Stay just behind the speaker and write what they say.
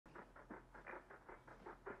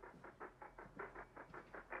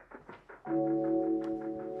Okay.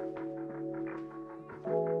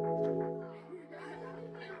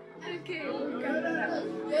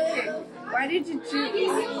 Why did you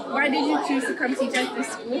choose to come teach at this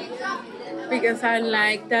school? Because I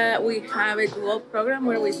like that we have a dual program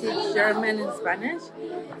where we teach German and Spanish,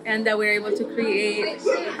 and that we're able to create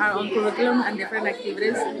our own curriculum and different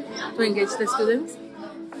activities to engage the students.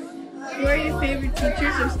 Who are your favorite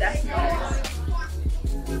teachers or staff members?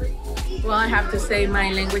 Well, I have to say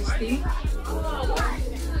my language team.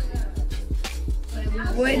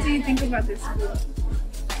 What do you think about this school?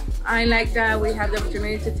 I like that we have the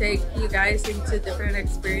opportunity to take you guys into different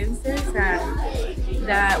experiences and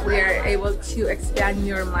that we are able to expand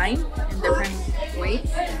your mind in different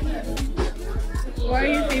ways. What are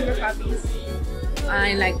your favorite hobbies?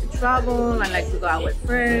 I like to travel, I like to go out with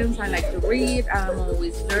friends, I like to read, I'm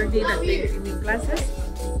always learning and taking new classes.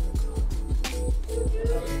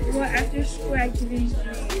 What after school activities do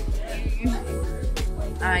you usually?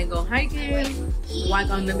 I go hiking, walk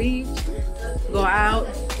on the beach, go out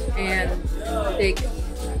and take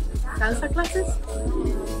salsa classes.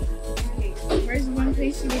 Okay. Where's one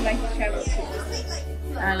place you would like to travel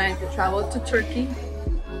to? I like to travel to Turkey.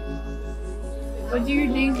 What do your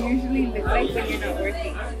days usually look like when you're not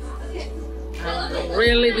working? I'm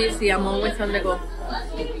really busy, I'm always on the go.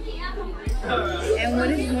 And what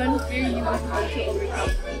is one fear you would hope to overcome?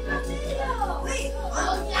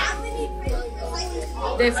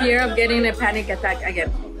 The fear of getting a panic attack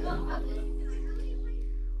again.